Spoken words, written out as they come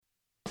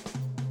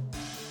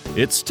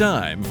It's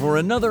time for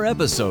another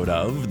episode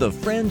of the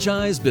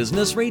Franchise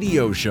Business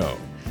Radio Show,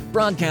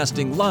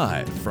 broadcasting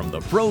live from the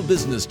Pro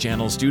Business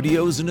Channel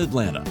studios in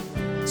Atlanta.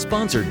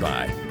 Sponsored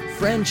by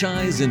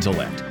Franchise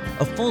Intellect,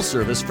 a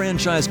full-service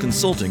franchise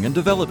consulting and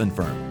development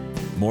firm.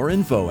 More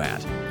info at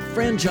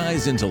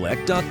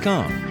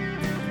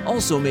franchiseintellect.com.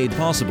 Also made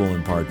possible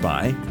in part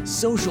by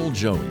Social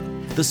Joey,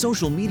 the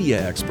social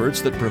media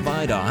experts that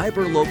provide a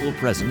hyper-local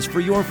presence for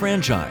your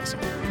franchise.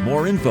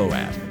 More info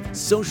at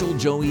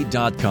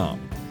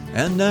socialjoey.com.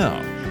 And now,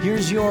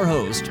 here's your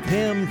host,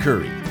 Pam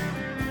Curry.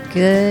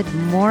 Good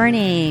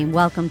morning.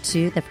 Welcome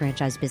to the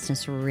Franchise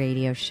Business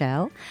Radio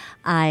Show.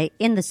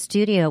 In the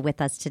studio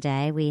with us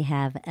today, we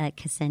have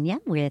Ksenia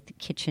with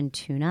Kitchen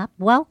Tune-Up.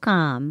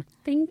 Welcome.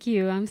 Thank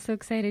you. I'm so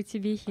excited to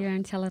be here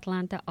and tell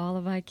Atlanta all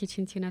about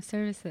Kitchen Tune-Up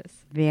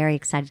services. Very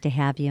excited to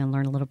have you and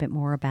learn a little bit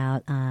more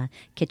about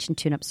Kitchen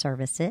Tune-Up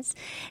services.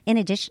 In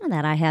addition to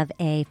that, I have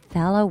a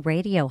fellow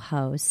radio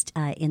host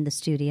in the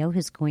studio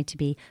who's going to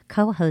be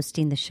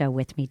co-hosting the show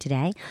with me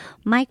today.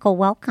 Michael,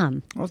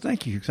 welcome. Well,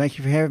 thank you. Thank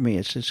you for having me.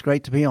 It's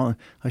great to be on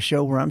a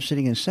show where I'm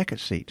sitting in second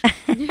seat.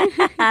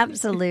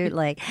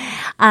 Absolutely.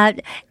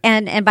 And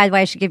by the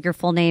way, I should give your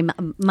full name.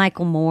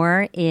 Michael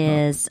Moore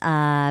is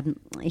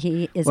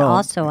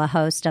also a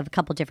host of a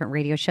couple different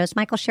radio shows.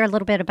 Michael, share a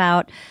little bit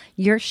about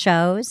your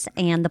shows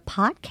and the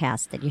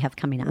podcast that you have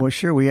coming up. Well,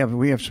 sure. We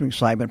have some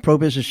excitement. Pro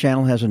Business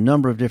Channel has a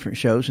number of different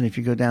shows, and if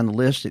you go down the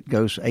list, it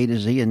goes A to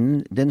Z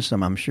and then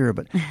some, I'm sure.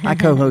 But I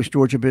co-host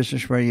Georgia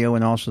Business Radio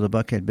and also the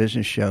Buckhead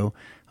Business Show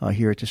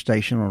here at the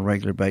station on a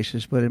regular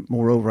basis. But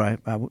moreover,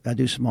 I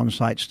do some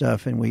on-site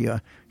stuff, and we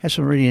have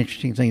some really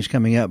interesting things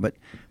coming up. But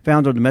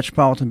founder of the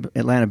Metropolitan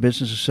Atlanta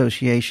Business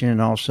Association, and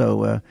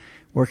also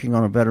working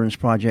on a veterans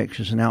project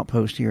as an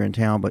outpost here in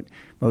town. But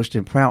most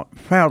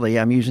proudly,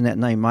 I'm using that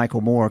name,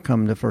 Michael Moore,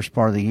 come the first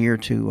part of the year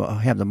to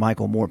have the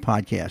Michael Moore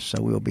podcast.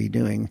 So we'll be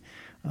doing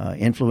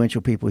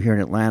influential people here in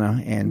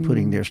Atlanta and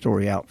putting their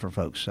story out for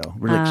folks. So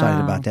really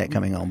excited about that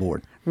coming on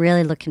board.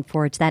 Really looking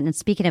forward to that. And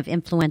speaking of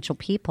influential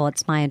people,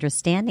 it's my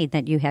understanding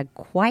that you had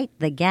quite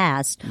the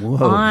guest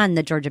on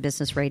the Georgia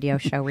Business Radio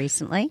Show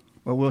recently.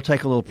 Well, we'll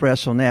take a little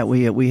press on that.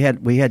 We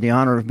had the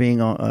honor of being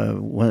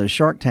on one of the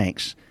Shark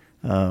Tank's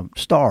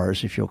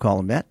stars, if you'll call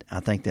them that. I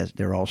think that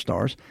they're all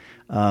stars.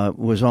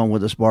 Was on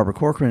with us, Barbara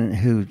Corcoran,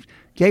 who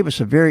gave us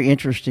a very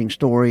interesting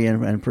story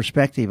and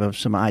perspective of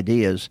some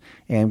ideas.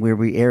 And we'll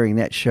be airing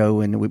that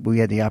show, and we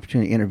had the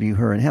opportunity to interview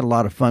her and had a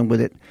lot of fun with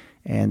it.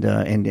 And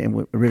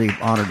we're really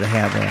honored to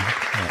have a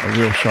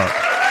real shark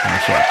on the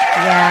show.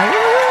 Yeah.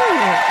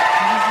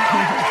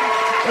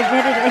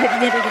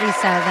 Admittedly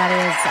so. That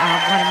is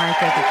one of my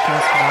favorite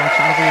shows to watch.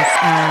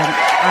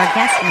 Our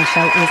guest on the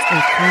show is a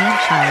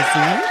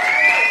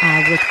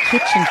franchisee with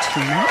Kitchen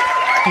Tune-Up.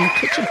 And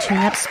Kitchen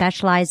Tune-Up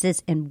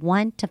specializes in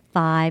 1 to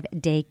 5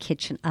 day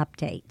kitchen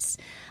updates.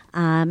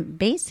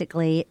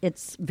 Basically,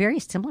 it's very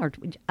similar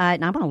to,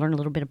 and I want to learn a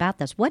little bit about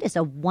this. What is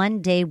a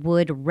 1-day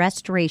wood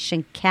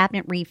restoration,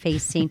 cabinet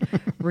refacing,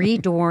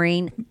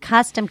 redooring,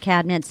 custom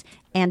cabinets,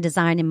 and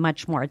design, and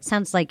much more? It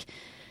sounds like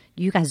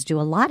you guys do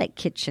a lot at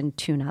Kitchen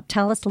Tune-Up.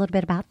 Tell us a little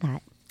bit about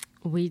that.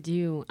 We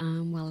do.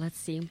 Well, let's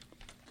see.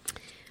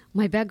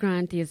 My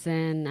background is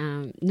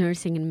in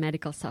nursing and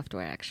medical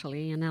software,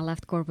 actually, and I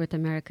left corporate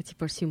America to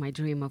pursue my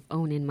dream of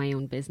owning my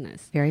own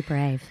business. Very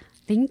brave.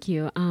 Thank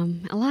you.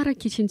 A lot of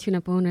Kitchen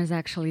Tune-Up owners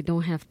actually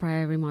don't have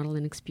prior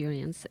remodeling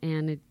experience,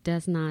 and it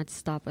does not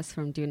stop us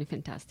from doing a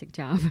fantastic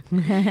job.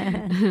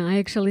 I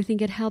actually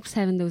think it helps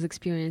having those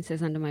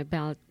experiences under my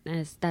belt,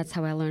 as that's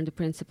how I learned the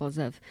principles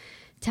of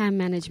time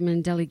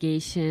management,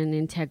 delegation,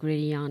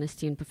 integrity,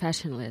 honesty, and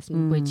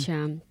professionalism, which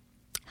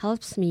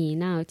helps me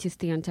now to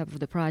stay on top of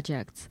the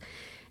projects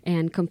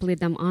and complete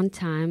them on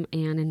time,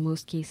 and in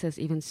most cases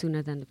even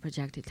sooner than the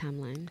projected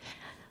timeline.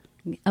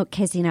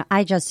 Okay, Zena,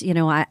 I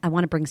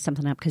want to bring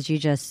something up because you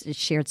just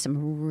shared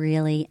some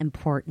really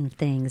important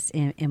things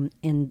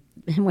in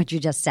what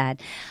you just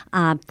said.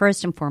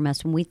 First and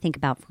foremost, when we think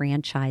about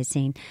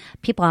franchising,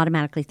 people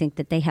automatically think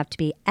that they have to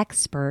be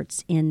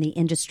experts in the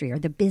industry or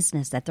the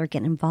business that they're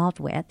getting involved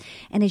with.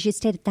 And as you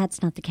stated,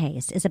 that's not the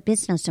case. As a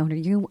business owner,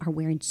 you are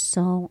wearing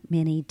so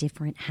many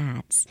different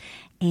hats.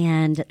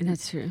 And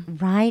that's true.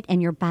 Right?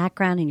 And your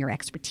background and your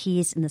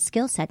expertise and the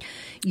skill set,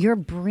 you're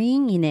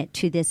bringing it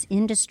to this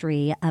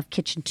industry of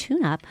Kitchen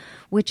Tune-Up,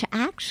 which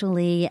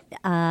actually,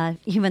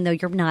 even though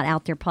you're not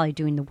out there probably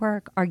doing the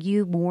work, are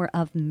you more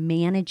of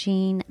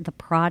managing the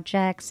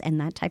projects and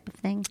that type of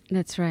thing?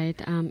 That's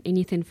right.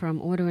 Anything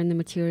from ordering the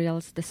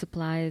materials, the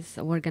supplies,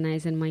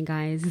 organizing my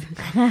guys,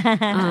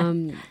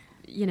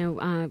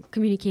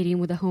 communicating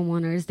with the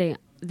homeowners.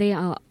 They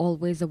are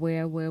always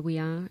aware where we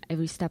are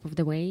every step of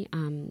the way.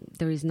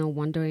 There is no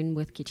wondering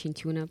with Kitchen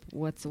Tune-Up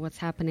what's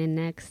happening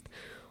next.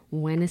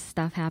 When is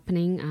stuff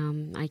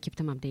happening? I keep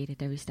them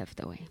updated every step of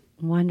the way.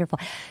 Wonderful.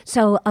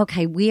 So,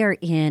 okay, we are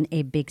in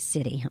a big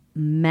city,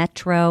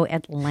 Metro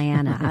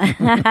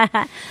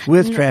Atlanta.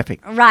 With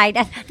traffic. Right.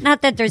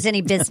 Not that there's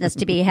any business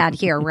to be had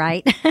here,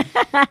 right?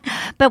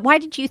 But why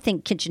did you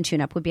think Kitchen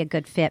Tune-Up would be a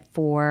good fit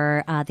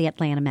for the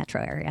Atlanta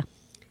metro area?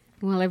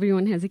 Well,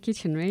 everyone has a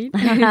kitchen, right?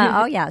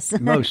 Oh, yes.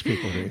 Most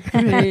people do.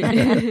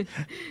 Right.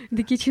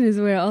 The kitchen is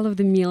where all of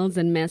the meals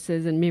and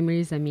messes and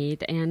memories are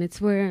made, and it's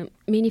where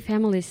many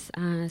families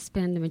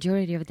spend the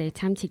majority of their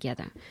time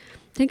together.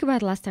 Think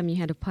about last time you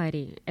had a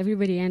party.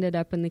 Everybody ended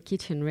up in the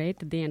kitchen, right,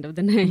 at the end of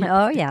the night.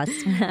 Oh, yes.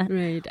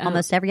 Right.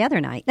 Almost every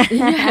other night.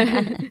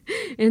 Yeah.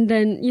 And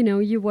then,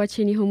 you watch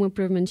any home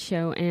improvement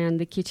show, and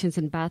the kitchens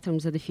and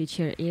bathrooms are the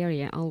feature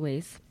area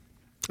always.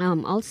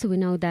 Also, we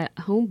know that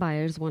home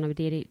buyers want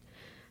updated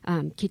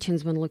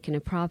kitchens when looking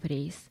at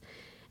properties.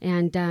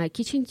 And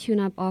Kitchen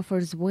Tune-Up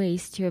offers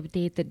ways to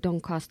update that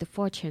don't cost a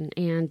fortune.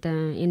 And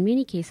in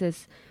many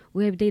cases,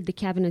 we update the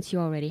cabinets you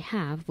already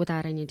have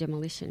without any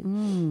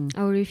demolition.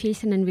 Our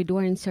refacing and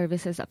redooring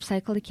services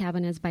upcycle the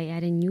cabinets by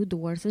adding new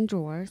doors and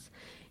drawers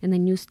in a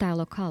new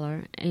style or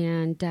color.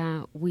 And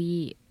a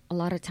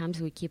lot of times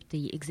we keep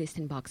the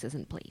existing boxes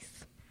in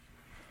place.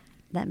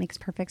 That makes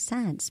perfect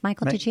sense.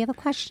 Michael, did you have a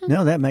question?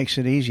 No, that makes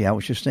it easy. I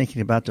was just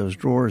thinking about those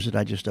drawers that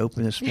I just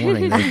opened this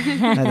morning.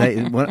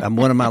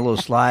 One of my little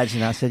slides,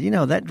 and I said,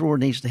 that drawer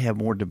needs to have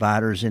more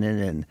dividers in it.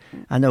 And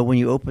I know when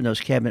you open those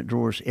cabinet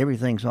drawers,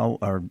 everything's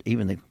or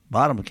even the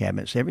bottom of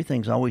cabinets,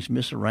 everything's always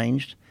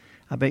misarranged.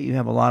 I bet you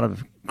have a lot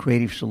of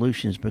creative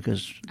solutions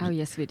because oh,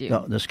 yes, we do.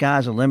 The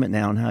sky's the limit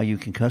now on how you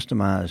can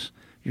customize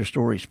your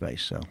storage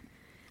space. So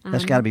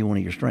that's got to be one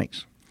of your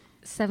strengths.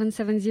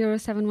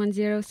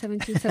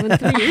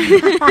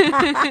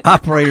 770-710-7273.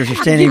 Operators are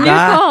standing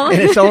by,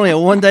 and it's only a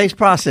one-day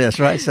process,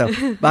 right?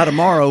 So by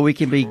tomorrow, we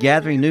can be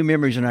gathering new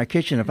memories in our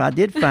kitchen if I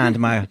did find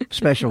my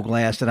special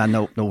glass that I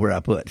know where I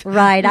put.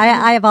 Right.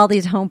 I have all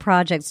these home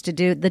projects to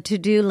do. The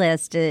to-do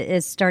list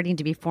is starting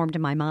to be formed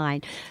in my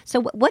mind.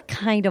 So what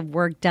kind of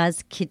work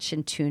does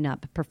Kitchen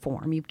Tune-Up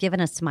perform? You've given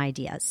us some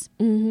ideas.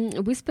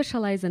 Mm-hmm. We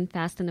specialize in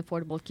fast and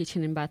affordable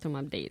kitchen and bathroom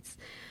updates.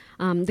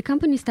 The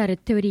company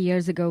started 30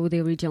 years ago with the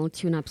original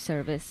tune-up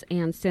service,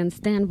 and since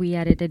then we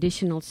added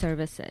additional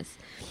services.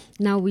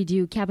 Now we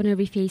do cabinet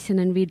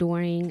refacing and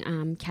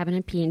redooring,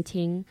 cabinet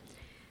painting,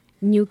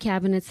 new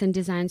cabinets and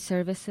design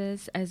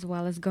services, as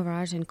well as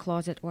garage and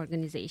closet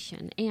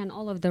organization, and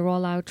all of the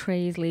rollout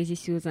trays, lazy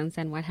Susans,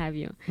 and what have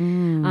you.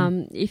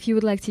 If you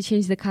would like to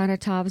change the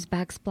countertops,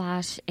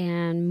 backsplash,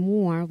 and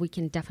more, we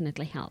can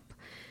definitely help.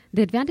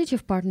 The advantage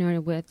of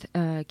partnering with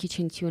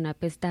Kitchen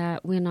Tune-Up is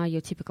that we're not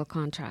your typical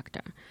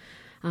contractor.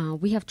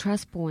 We have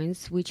trust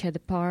points, which are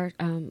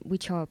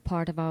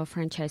part of our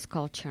franchise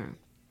culture,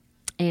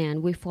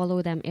 and we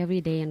follow them every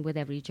day and with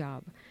every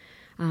job.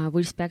 We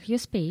respect your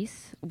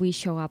space. We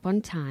show up on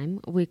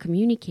time. We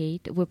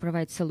communicate. We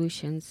provide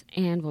solutions,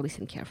 and we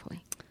listen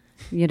carefully.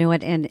 You know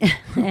what? And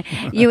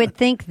you would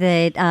think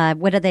that,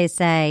 what do they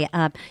say?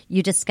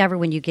 You discover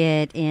when you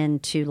get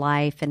into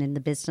life and in the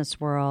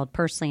business world,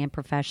 personally and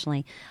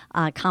professionally,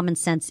 common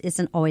sense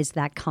isn't always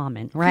that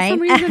common, right? For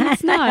some reason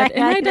it's not,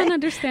 and I don't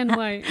understand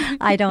why.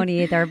 I don't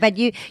either. But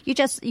you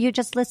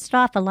just listed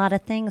off a lot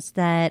of things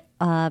that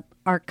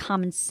are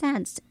common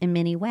sense in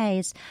many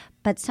ways,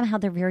 but somehow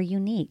they're very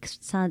unique.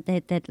 So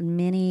that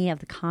many of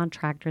the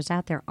contractors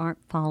out there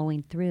aren't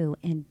following through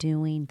and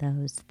doing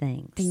those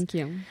things. Thank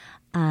you.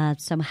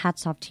 So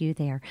hats off to you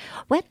there.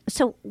 What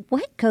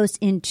goes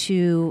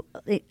into?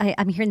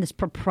 I'm hearing this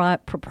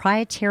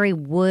proprietary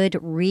wood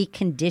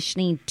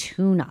reconditioning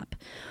tune-up.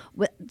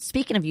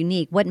 Speaking of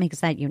unique, what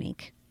makes that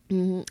unique?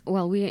 Mm-hmm.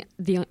 Well, we are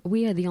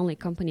the only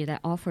company that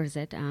offers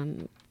it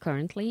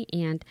currently,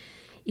 and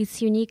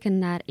it's unique in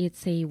that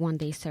it's a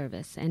one-day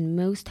service, and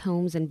most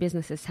homes and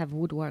businesses have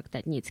woodwork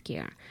that needs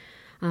care.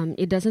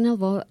 It doesn't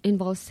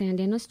involve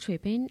sanding or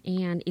stripping,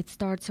 and it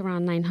starts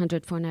around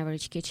 $900 for an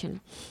average kitchen.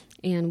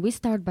 And we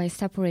start by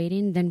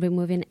separating, then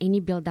removing any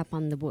buildup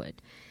on the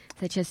wood,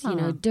 such as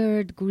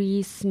dirt,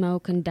 grease,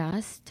 smoke, and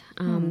dust.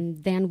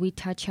 Then we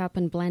touch up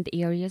and blend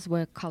areas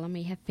where color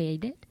may have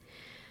faded.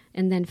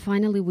 And then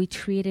finally, we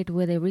treat it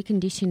with a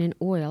reconditioning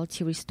oil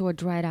to restore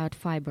dried out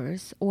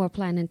fibers or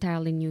apply an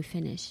entirely new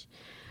finish.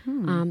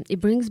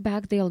 It brings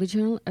back the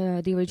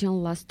original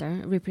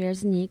luster,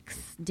 repairs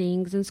nicks,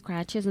 dings, and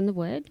scratches in the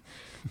wood,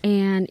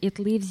 and it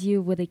leaves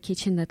you with a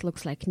kitchen that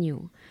looks like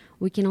new.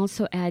 We can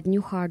also add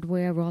new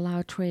hardware,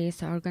 rollout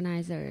trays,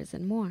 organizers,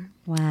 and more.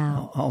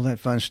 Wow. All that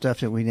fun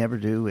stuff that we never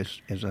do is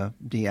a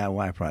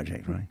DIY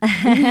project, right?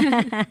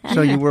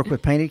 So you work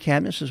with painted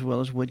cabinets as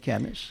well as wood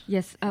cabinets?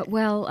 Yes.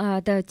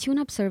 The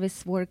tune-up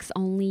service works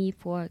only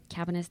for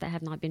cabinets that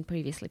have not been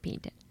previously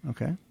painted.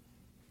 Okay.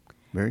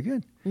 Very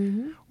good.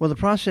 Mm-hmm. Well, the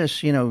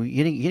process,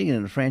 getting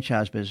into the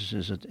franchise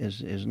business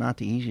is not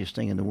the easiest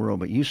thing in the world,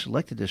 but you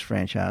selected this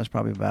franchise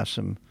probably by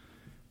some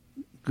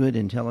good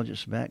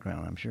intelligence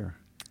background, I'm sure.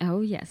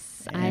 Oh,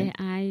 yes.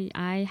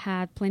 I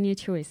had plenty of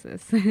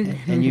choices.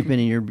 And you've been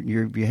in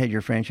you had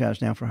your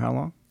franchise now for how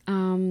long?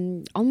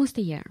 Almost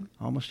a year.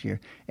 Almost a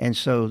year. And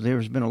so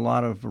there's been a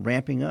lot of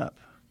ramping up,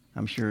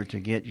 I'm sure, to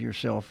get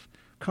yourself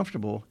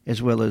comfortable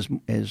as well as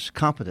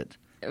competent.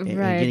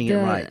 Right. Getting it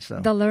right. So.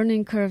 The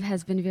learning curve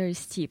has been very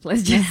steep,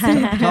 let's just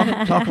say.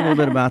 Talk a little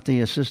bit about the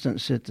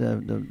assistance that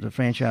the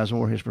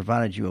franchisor has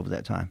provided you over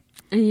that time.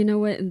 And you know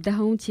what? The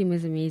home team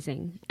is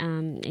amazing,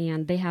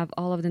 and they have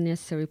all of the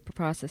necessary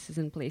processes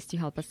in place to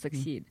help us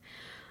succeed.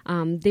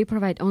 They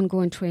provide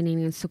ongoing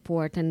training and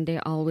support, and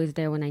they're always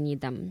there when I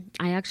need them.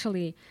 I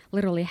actually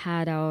literally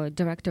had our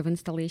director of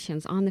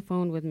installations on the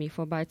phone with me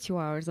for about 2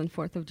 hours on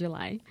 4th of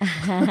July,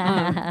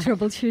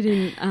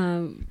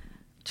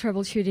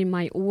 troubleshooting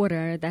my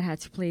order that I had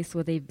to place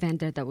with a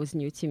vendor that was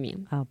new to me.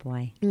 Oh,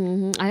 boy.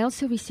 I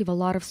also receive a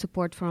lot of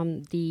support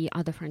from the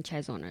other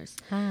franchise owners.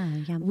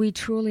 Yeah. We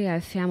truly are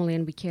a family,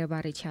 and we care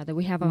about each other.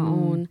 We have our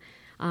own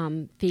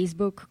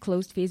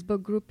closed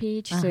Facebook group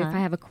page. So if I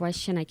have a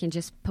question, I can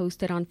just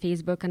post it on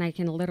Facebook, and I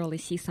can literally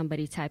see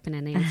somebody typing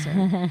an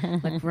answer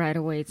like right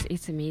away.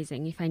 It's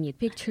amazing. If I need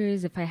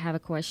pictures, if I have a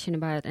question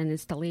about an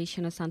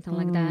installation or something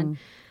like that,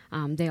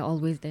 they're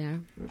always there.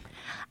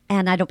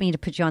 And I don't mean to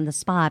put you on the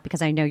spot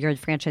because I know you're a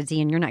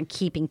franchisee and you're not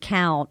keeping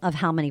count of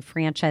how many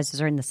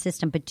franchises are in the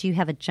system, but do you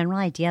have a general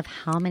idea of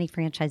how many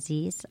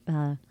franchisees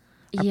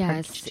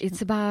Yes,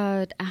 it's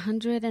about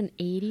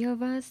 180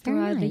 of us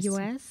throughout the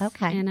U.S.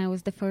 Okay. And I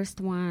was the first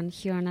one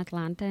here in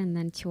Atlanta, and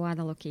then 2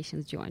 other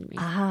locations joined me.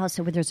 Oh,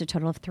 so there's a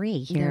total of 3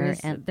 here.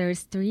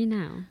 There's 3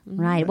 now.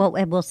 Right. Well,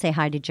 and we'll say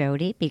hi to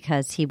Jody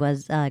because he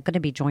was going to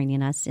be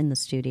joining us in the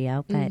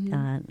studio, but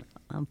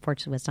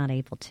unfortunately was not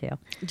able to.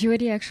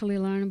 Jody actually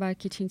learned about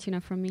kitchen tuna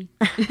from me.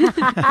 You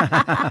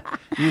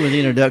were the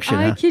introduction,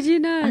 I kid you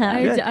not.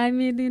 I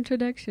made the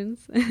introductions.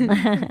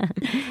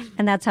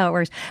 And that's how it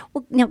works.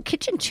 Well,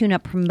 Kitchen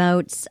Tune-Up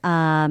promotes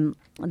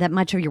that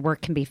much of your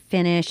work can be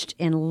finished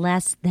in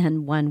less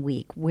than 1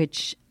 week,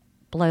 which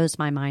blows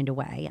my mind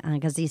away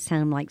because these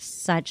sound like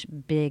such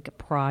big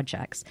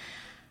projects.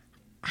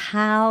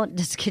 How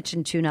does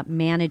Kitchen Tune-Up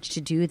manage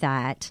to do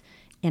that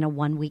in a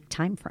 1 week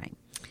time frame?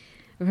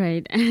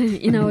 Right.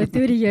 With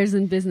 30 years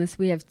in business,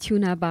 we have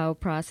tune-up our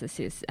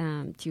processes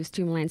to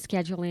streamline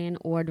scheduling,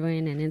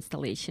 ordering, and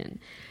installation.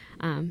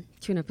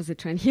 Tune-up is a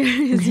trend here,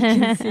 as you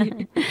can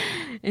see.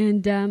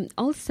 And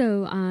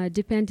also,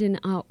 depending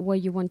on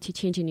what you want to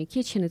change in your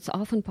kitchen, it's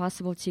often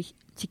possible to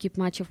keep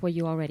much of what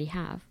you already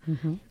have.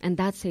 And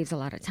that saves a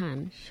lot of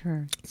time.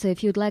 Sure. So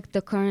if you'd like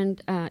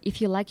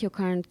if you like your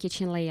current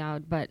kitchen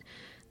layout, but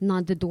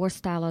not the door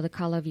style or the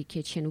color of your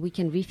kitchen, we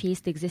can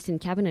reface the existing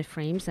cabinet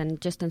frames and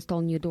just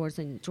install new doors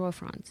and drawer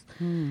fronts.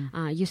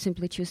 You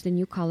simply choose the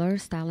new color,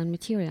 style, and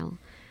material.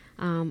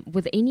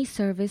 With any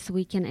service,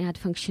 we can add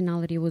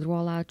functionality with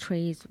rollout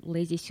trays,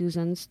 lazy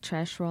Susans,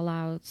 trash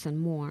rollouts, and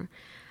more.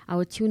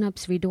 Our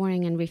tune-ups,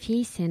 redooring, and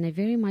refacing are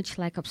very much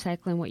like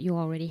upcycling what you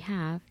already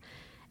have,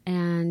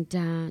 and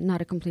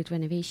not a complete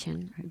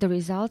renovation. The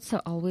results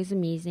are always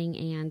amazing,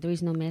 and there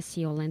is no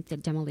messy or lengthy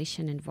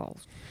demolition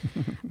involved.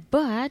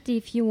 But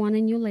if you want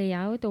a new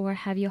layout or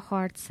have your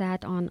heart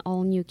set on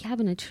all new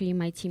cabinetry,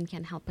 my team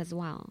can help as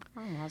well.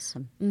 Oh,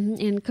 awesome.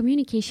 And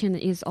communication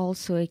is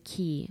also a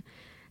key,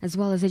 as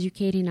well as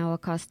educating our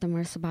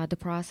customers about the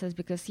process,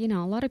 because, a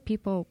lot of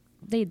people,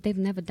 they've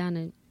never done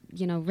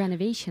a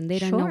renovation. They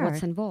don't know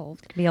what's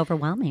involved. It can be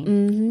overwhelming.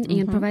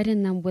 And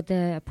providing them with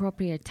the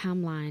appropriate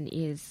timeline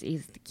is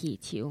the key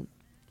too.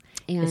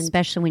 And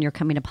especially when you're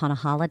coming upon a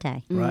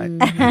holiday. Right.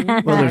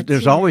 Well,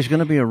 there's always going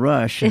to be a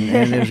rush,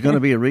 and there's going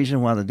to be a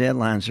reason why the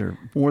deadlines are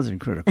more than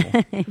critical.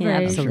 Yeah,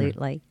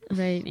 absolutely.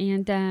 Right.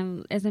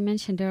 And as I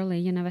mentioned earlier,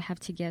 you never have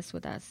to guess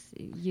with us.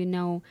 You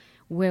know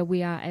where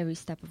we are every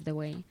step of the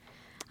way.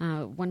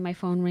 When my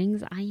phone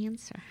rings, I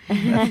answer.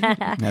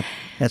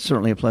 That's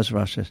certainly a pleasant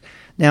process.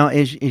 Now,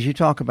 as you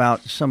talk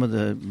about some of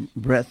the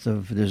breadth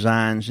of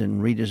designs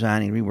and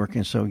redesigning,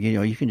 reworking, so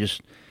you can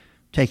just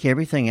take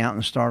everything out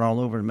and start all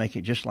over and make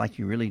it just like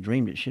you really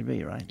dreamed it should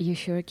be, right? You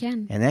sure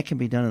can. And that can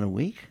be done in a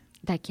week?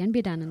 That can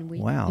be done in a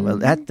week. Wow, well,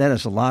 that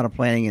is a lot of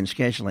planning and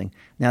scheduling.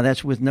 Now,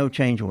 that's with no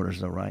change orders,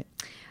 though, right?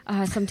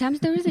 Sometimes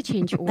there is a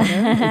change order.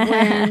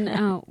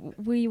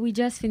 When we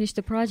just finished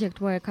a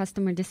project where a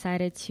customer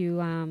decided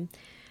to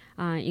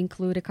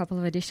include a couple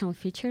of additional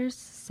features,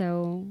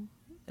 so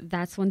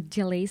that's when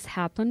delays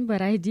happen.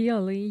 But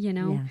ideally,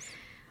 yes.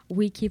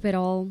 we keep it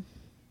all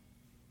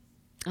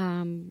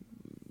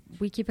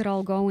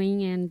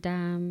going and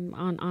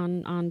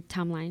on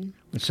timeline.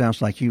 It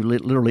sounds like you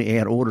literally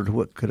add order to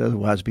what could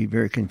otherwise be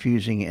very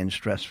confusing and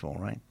stressful,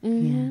 right?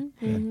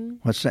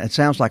 Well, it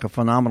sounds like a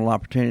phenomenal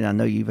opportunity. I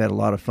know you've had a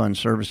lot of fun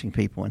servicing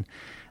people, and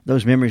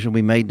those memories will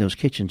be made in those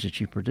kitchens that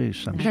you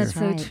produce, I'm That's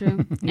sure. so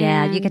true.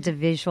 Yeah, you get to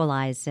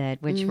visualize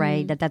it, which,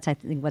 right, that's, I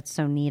think, what's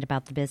so neat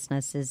about the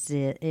business is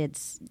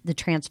it's the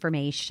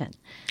transformation.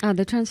 Oh,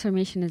 the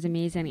transformation is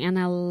amazing, and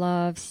I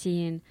love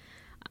seeing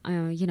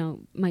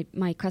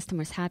my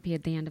customers happy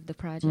at the end of the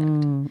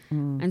project.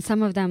 And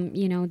some of them,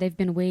 they've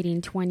been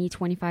waiting 20,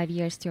 25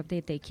 years to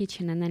update their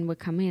kitchen, and then we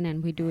come in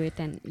and we do it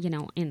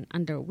in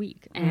under a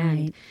week.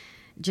 And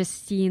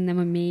just seeing them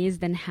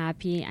amazed and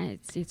happy,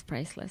 it's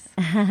priceless.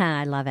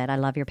 I love it. I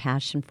love your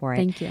passion for it.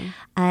 Thank you.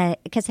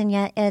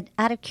 Ksenia,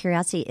 out of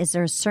curiosity, is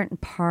there a certain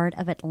part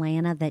of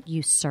Atlanta that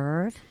you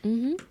serve?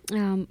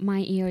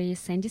 My area is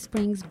Sandy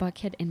Springs,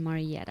 Buckhead, and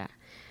Marietta.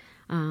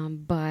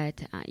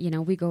 But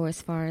we go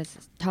as far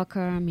as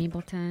Tucker,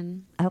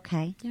 Mapleton.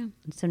 Okay. Yeah.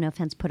 So no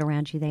fence put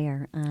around you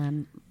there,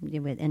 and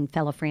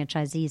fellow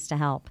franchisees to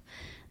help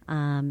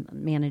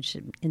manage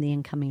in the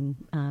incoming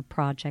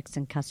projects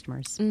and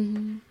customers.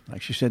 Mm-hmm.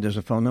 Like she said, there's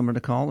a phone number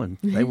to call, and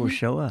they will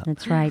show up.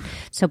 That's right.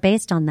 So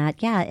based on that,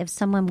 if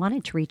someone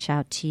wanted to reach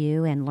out to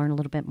you and learn a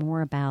little bit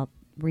more about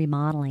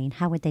remodeling,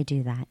 how would they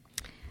do that?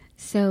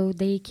 So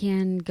they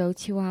can go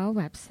to our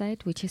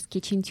website, which is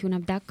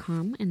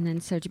kitchentuneup.com, and then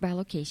search by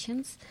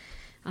locations.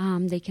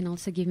 They can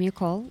also give me a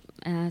call,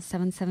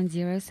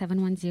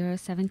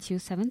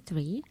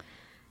 770-710-7273.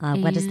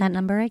 What is that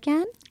number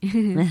again?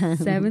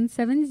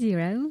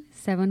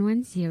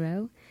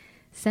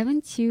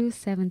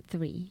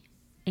 770-710-7273.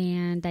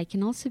 And I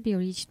can also be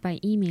reached by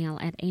email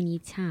at any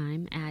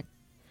time at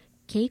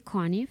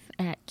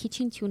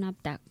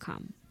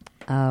kconniff@kitchentuneup.com.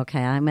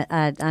 Okay, I'm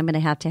going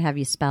to have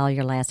you spell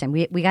your last name.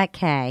 We got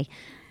K.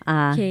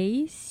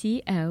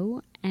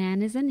 KCO,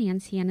 N as in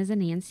Nancy, N as in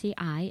Nancy,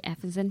 I,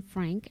 F as in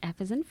Frank,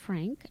 F as in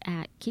Frank,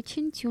 at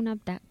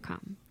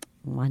kitchentuneup.com.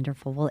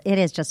 Wonderful. Well, it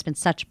has just been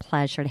such a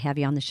pleasure to have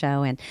you on the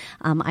show. And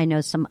I know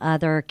some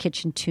other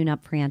Kitchen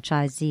Tune-Up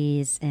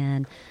franchisees,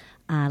 and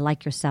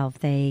like yourself,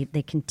 they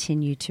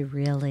continue to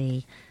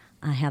really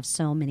have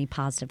so many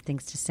positive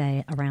things to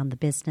say around the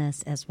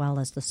business as well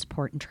as the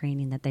support and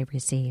training that they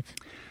receive.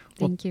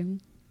 Thank you.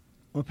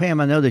 Well,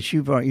 Pam, I know that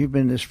you've been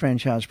in this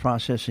franchise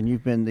process, and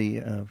you've been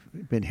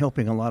been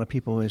helping a lot of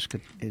people as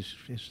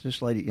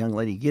this young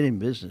lady get in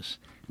business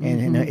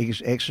and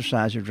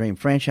exercise their dream.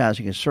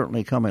 Franchising has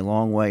certainly come a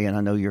long way, and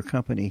I know your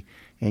company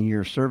and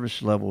your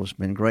service level has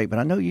been great. But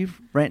I know you've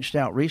branched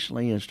out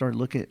recently and started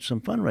looking at some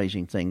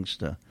fundraising things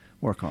to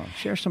work on.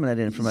 Share some of that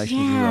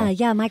information.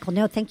 Yeah, Michael.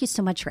 No, thank you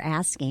so much for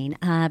asking.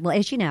 Well,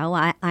 as you know,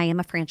 I am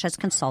a franchise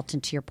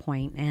consultant, to your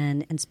point,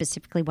 and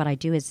specifically what I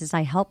do is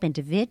I help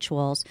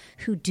individuals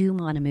who do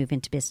want to move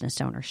into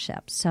business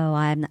ownership. So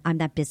I'm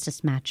that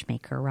business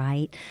matchmaker,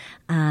 right?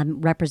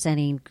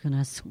 Representing,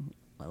 goodness,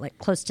 like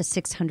close to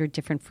 600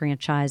 different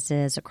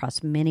franchises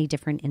across many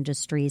different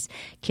industries,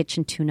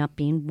 Kitchen Tune-Up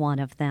being one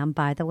of them,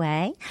 by the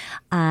way.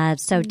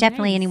 So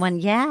definitely anyone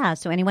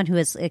who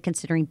is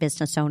considering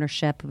business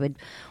ownership would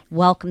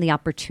welcome the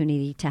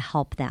opportunity to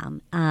help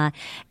them. And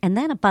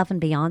then above and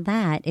beyond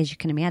that, as you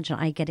can imagine,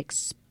 I get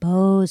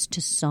exposed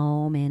to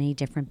so many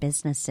different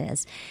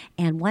businesses.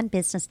 And one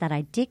business that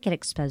I did get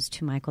exposed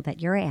to, Michael,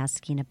 that you're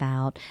asking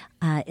about,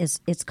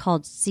 it's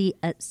called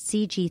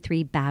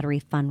CG3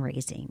 Battery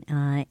Fundraising.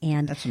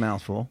 And that's a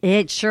mouthful.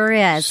 It sure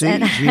is.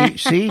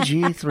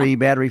 CG3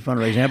 Battery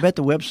Fundraising. I bet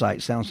the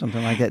website sounds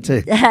something like that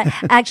too.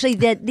 Actually,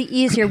 the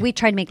easier, we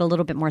try to make it a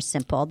little bit more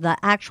simple. The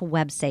actual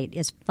website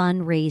is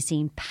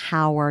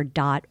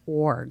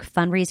fundraisingpower.org.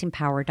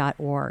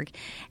 Fundraisingpower.org.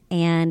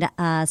 And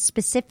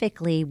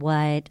specifically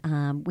what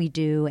we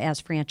do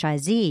as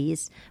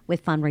franchisees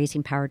with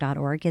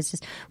fundraisingpower.org is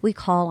we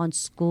call on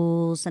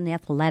schools and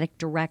athletic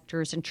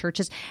directors and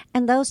churches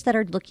and those that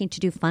are looking to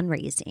do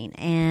fundraising.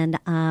 And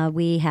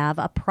we have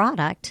a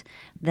product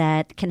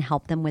that can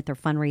help them with their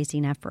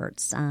fundraising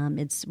efforts.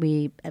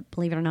 Believe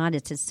it or not,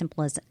 it's as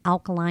simple as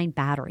alkaline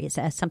batteries.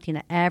 It's something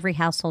that every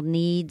household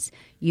needs,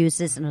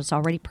 uses, and is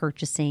already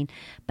purchasing,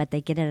 but they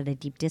get it at a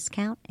deep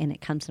discount, and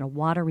it comes in a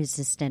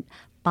water-resistant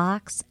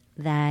box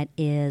that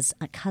is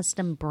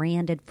custom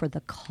branded for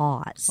the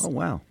cause. Oh,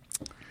 wow.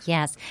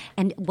 Yes.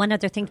 And one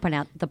other thing to point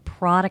out, the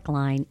product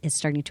line is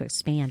starting to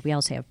expand. We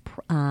also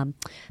have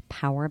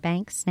power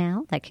banks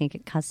now that can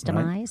get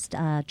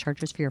customized,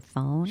 chargers for your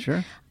phone.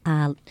 Sure.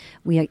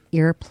 We have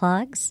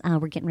earplugs.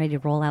 We're getting ready to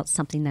roll out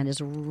something that is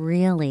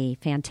really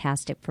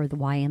fantastic for the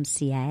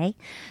YMCA.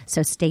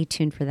 So stay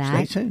tuned for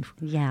that. Stay tuned.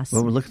 Yes.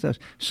 Well, we'll look at those.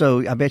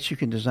 So I bet we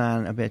could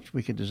design a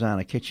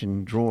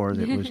kitchen drawer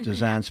that was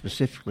designed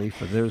specifically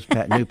for those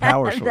new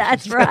power sources.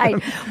 That's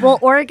right. We'll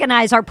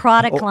organize our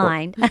product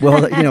line.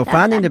 Well,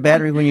 finding the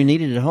battery when you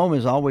need it at home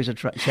is always a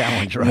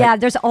challenge, right? Yeah,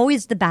 there's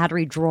always the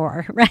battery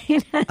drawer,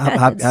 right?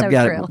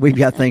 We've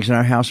got things in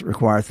our house that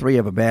require 3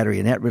 of a battery,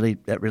 and that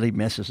really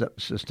messes up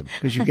the system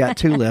because you've got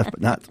 2 left, but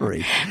not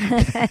 3.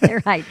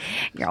 Right.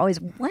 You're always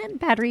one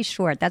battery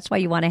short. That's why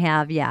you want to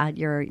have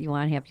your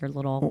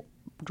little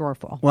drawer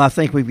full. Well, I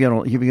think you've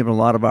given a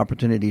lot of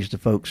opportunities to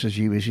folks, as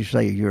you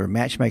say, you're a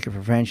matchmaker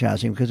for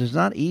franchising because it's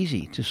not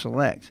easy to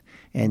select,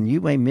 and you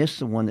may miss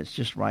the one that's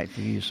just right for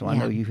you. So I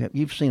know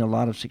you've seen a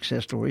lot of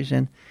success stories,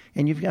 and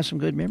you've got some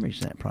good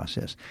memories in that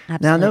process.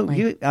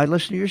 Absolutely. Now, I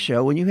listened to your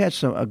show, and you had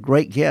a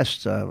great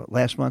guest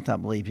last month, I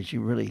believe, that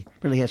you really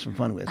had some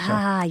fun with.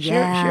 So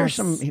share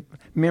some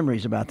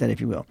memories about that, if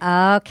you will.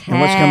 Okay.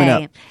 And what's coming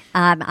up?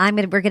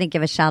 We're going to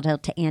give a shout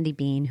out to Andy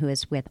Bean, who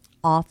is with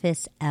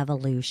Office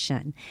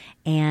Evolution.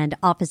 And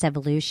Office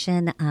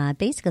Evolution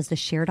basically is the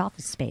shared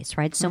office space,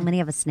 right? So many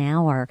of us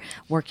now are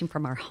working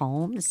from our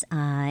homes,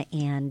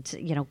 and,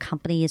 you know,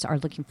 companies are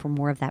looking for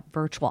more of that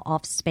virtual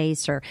office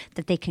space or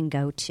that they can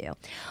go to.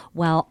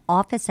 Well,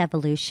 Office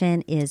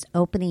Evolution is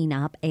opening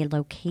up a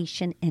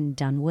location in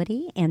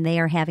Dunwoody, and they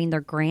are having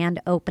their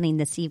grand opening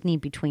this evening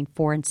between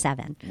 4 and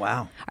 7.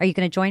 Wow. Are you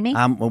going to join me?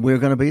 Well, we're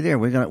going to be there.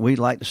 We'd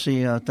like to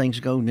see things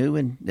go new,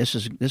 and this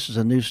is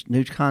a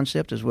new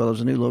concept as well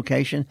as a new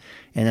location.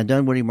 And the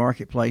Dunwoody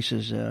Marketplace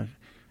is a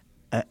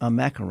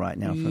mecca right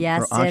now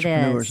for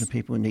entrepreneurs and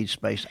people who need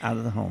space out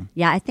of the home.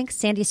 Yeah, I think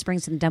Sandy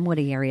Springs and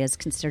Dunwoody area is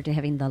considered to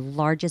having the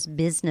largest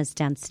business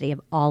density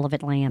of all of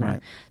Atlanta.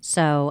 Right.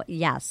 So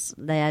yes,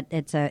 that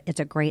it's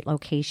a great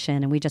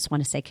location, and we just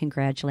want to say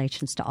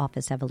congratulations to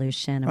Office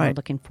Evolution, and we're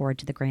looking forward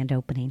to the grand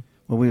opening.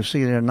 Well, we'll see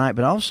you there tonight.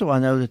 But also, I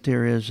know that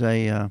there is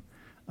a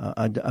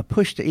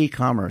push to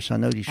e-commerce. I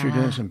know that you're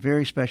doing some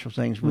very special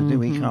things with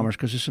new e-commerce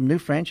because there's some new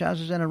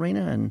franchises in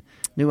Arena and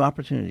new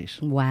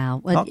opportunities.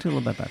 Wow. Talk to a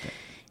little bit about that.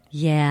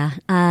 Yeah.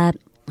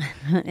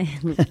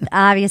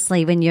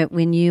 Obviously, when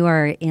you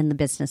are in the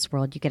business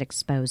world, you get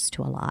exposed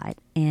to a lot.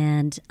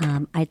 And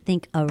I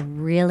think a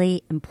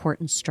really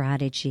important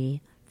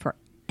strategy for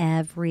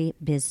every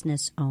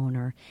business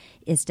owner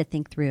is to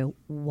think through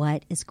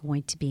what is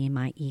going to be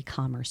my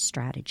e-commerce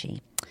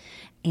strategy.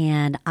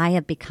 And I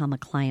have become a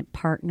client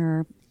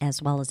partner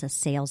as well as a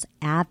sales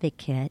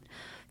advocate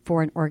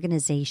for an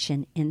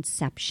organization,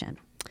 Inception.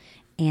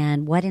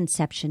 And what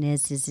Inception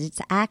is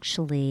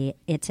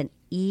it's an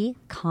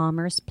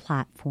e-commerce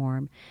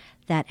platform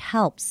that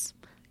helps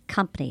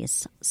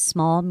companies,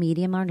 small,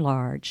 medium, or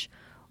large,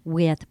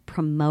 with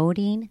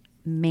promoting,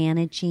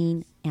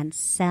 managing, and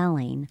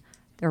selling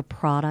their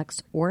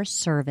products or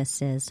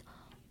services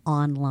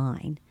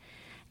online.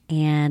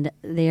 And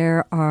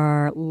there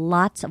are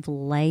lots of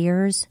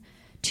layers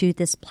to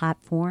this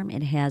platform.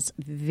 It has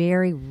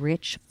very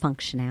rich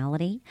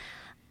functionality.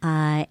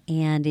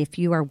 And if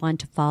you are one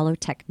to follow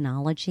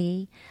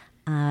technology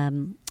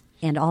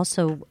and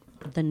also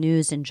the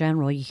news in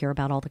general, you hear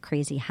about all the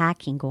crazy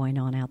hacking going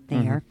on out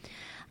there.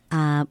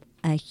 A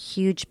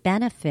huge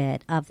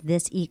benefit of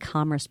this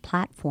e-commerce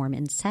platform,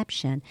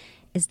 Inception,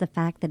 is the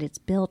fact that it's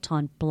built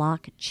on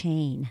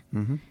blockchain.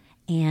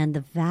 And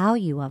the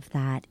value of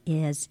that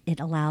is it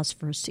allows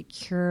for a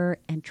secure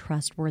and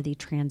trustworthy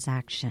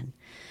transaction.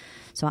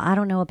 So I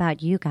don't know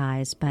about you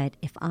guys, but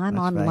if I'm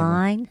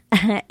online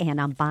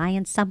and I'm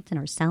buying something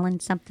or selling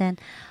something,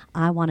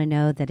 I want to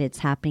know that it's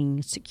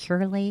happening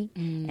securely,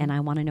 and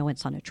I want to know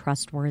it's on a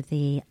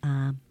trustworthy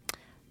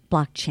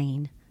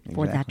blockchain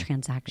for that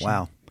transaction.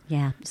 Wow.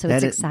 Yeah, so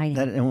it's exciting.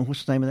 And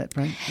what's the name of that,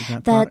 Frank?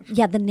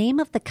 The name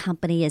of the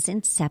company is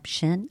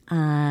Inception.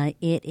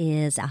 It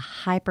is a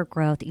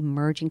hyper-growth,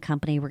 emerging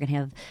company. We're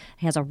going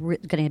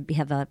to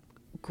have a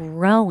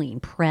growing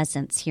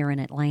presence here in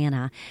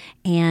Atlanta,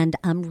 and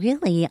I'm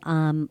really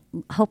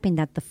hoping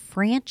that the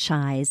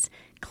franchise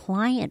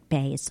client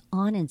base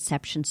on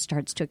Inception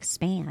starts to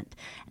expand.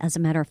 As a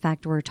matter of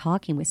fact, we're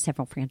talking with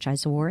several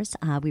franchisors.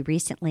 We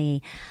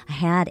recently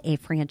had a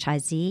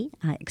franchisee,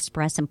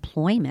 Express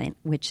Employment,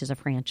 which is a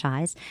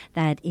franchise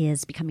that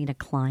is becoming a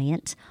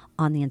client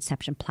on the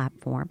Inception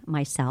platform.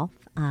 Myself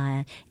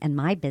and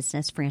my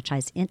business,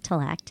 Franchise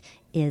Intellect,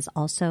 is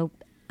also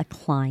a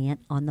client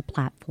on the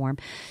platform.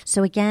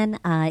 So again,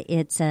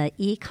 it's an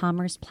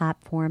e-commerce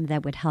platform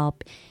that would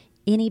help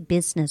any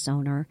business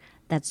owner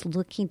that's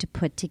looking to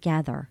put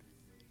together,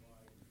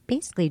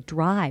 basically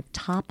drive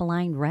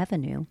top-line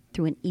revenue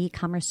through an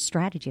e-commerce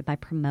strategy by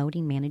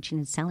promoting, managing,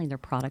 and selling their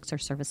products or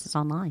services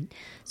online.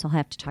 So I'll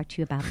have to talk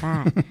to you about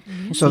that.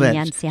 So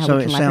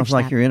it sounds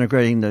like you're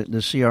integrating the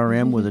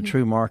CRM with the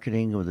true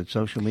marketing, with the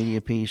social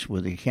media piece,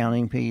 with the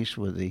accounting piece,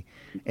 with the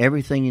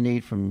everything you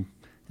need from,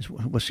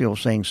 what's the old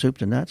saying, soup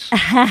to nuts?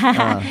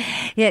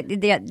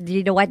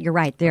 You know what? You're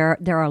right. There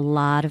are a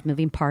lot of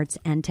moving parts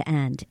end to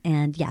end.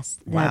 And yes,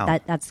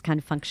 that's the kind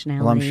of functionality.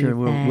 Well, I'm sure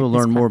we'll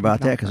learn more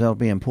about that because that'll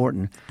be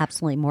important.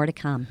 Absolutely. More to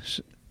come.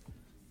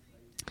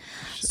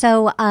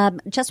 So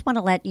just want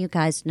to let you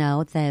guys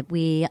know that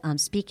we,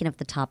 speaking of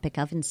the topic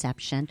of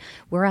Inception,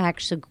 we're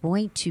actually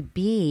going to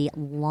be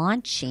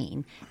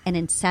launching an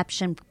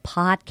Inception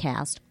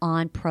podcast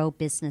on Pro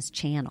Business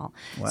Channel.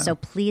 Wow. So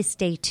please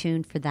stay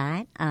tuned for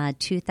that.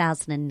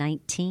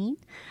 2019.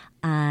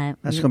 That's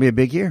going to be a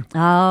big year.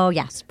 Oh,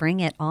 yes. Bring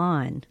it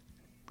on.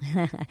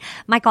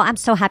 Michael, I'm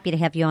so happy to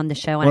have you on the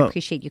show, and I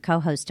appreciate you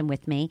co-hosting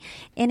with me.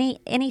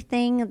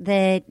 Anything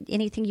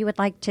you would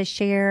like to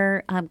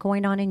share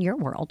going on in your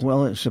world?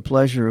 Well, it's a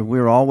pleasure.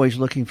 We're always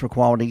looking for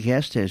quality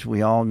guests, as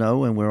we all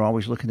know, and we're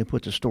always looking to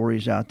put the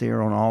stories out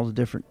there on all the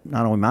different,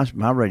 not only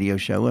my radio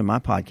show and my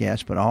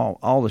podcast, but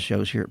all the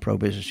shows here at Pro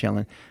Business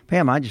Channel.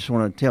 Pam, I just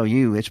want to tell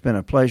you, it's been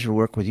a pleasure to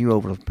work with you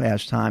over the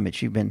past time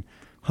that you've been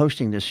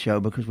hosting this show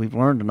because we've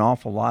learned an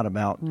awful lot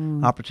about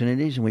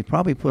opportunities, and we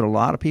probably put a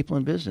lot of people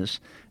in business.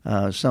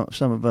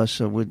 Some of us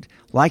would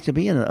like to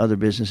be in other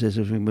businesses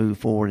as we move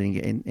forward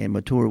and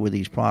mature with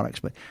these products.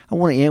 But I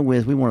want to end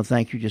with, we want to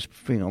thank you just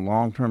for being a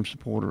long-term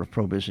supporter of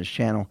Pro Business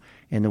Channel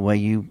and the way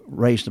you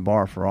raised the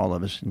bar for all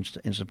of us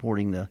in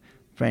supporting the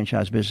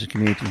franchise business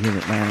community here in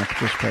Atlanta,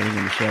 participating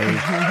in the show, being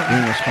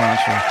a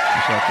sponsor,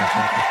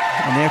 etc.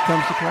 And there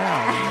comes the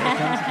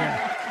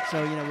crowd.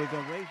 So, we're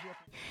going to raise you up.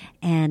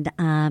 And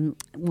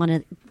want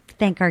to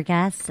thank our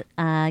guest,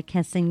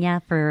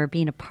 Ksenia, for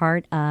being a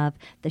part of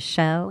the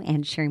show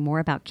and sharing more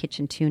about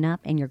Kitchen Tune-Up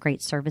and your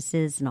great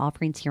services and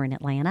offerings here in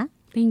Atlanta.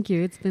 Thank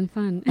you. It's been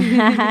fun.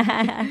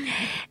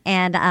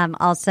 And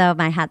also,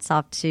 my hat's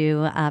off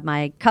to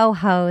my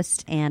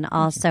co-host and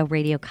also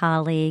radio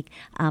colleague,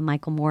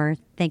 Michael Moore.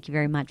 Thank you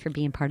very much for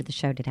being part of the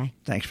show today.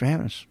 Thanks for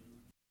having us.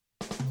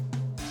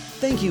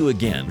 Thank you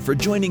again for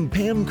joining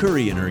Pam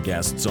Curry and her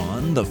guests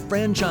on the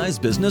Franchise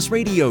Business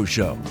Radio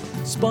Show,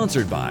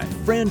 sponsored by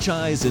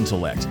Franchise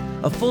Intellect,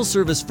 a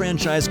full-service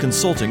franchise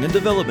consulting and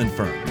development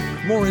firm.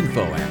 More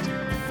info at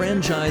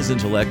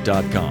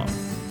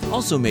franchiseintellect.com.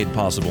 Also made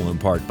possible in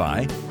part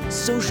by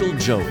Social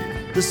Joey,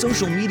 the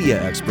social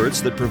media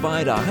experts that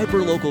provide a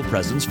hyperlocal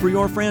presence for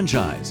your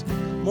franchise.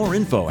 More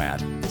info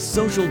at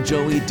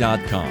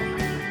socialjoey.com.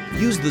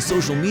 Use the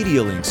social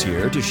media links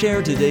here to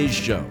share today's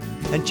show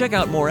and check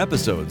out more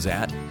episodes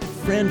at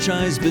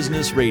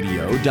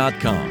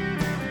franchisebusinessradio.com.